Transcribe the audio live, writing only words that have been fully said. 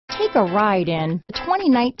Take a ride in the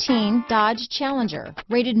 2019 Dodge Challenger.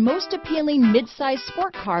 Rated most appealing midsize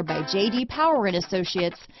sport car by J.D. Power and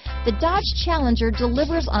Associates, the Dodge Challenger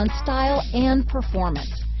delivers on style and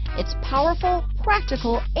performance. It's powerful,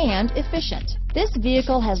 practical, and efficient. This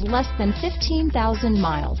vehicle has less than 15,000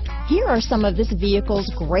 miles. Here are some of this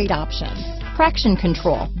vehicle's great options: traction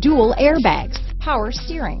control, dual airbags, power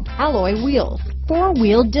steering, alloy wheels,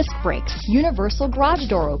 four-wheel disc brakes, universal garage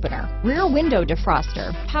door opener, rear window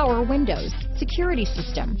defroster, power windows, security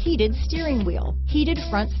system, heated steering wheel, heated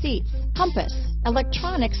front seats, compass,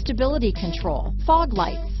 electronic stability control, fog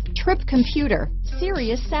lights, trip computer,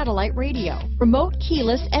 Sirius Satellite Radio, remote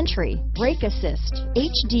keyless entry, brake assist,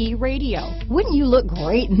 HD radio. Wouldn't you look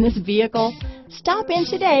great in this vehicle? Stop in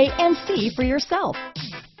today and see for yourself.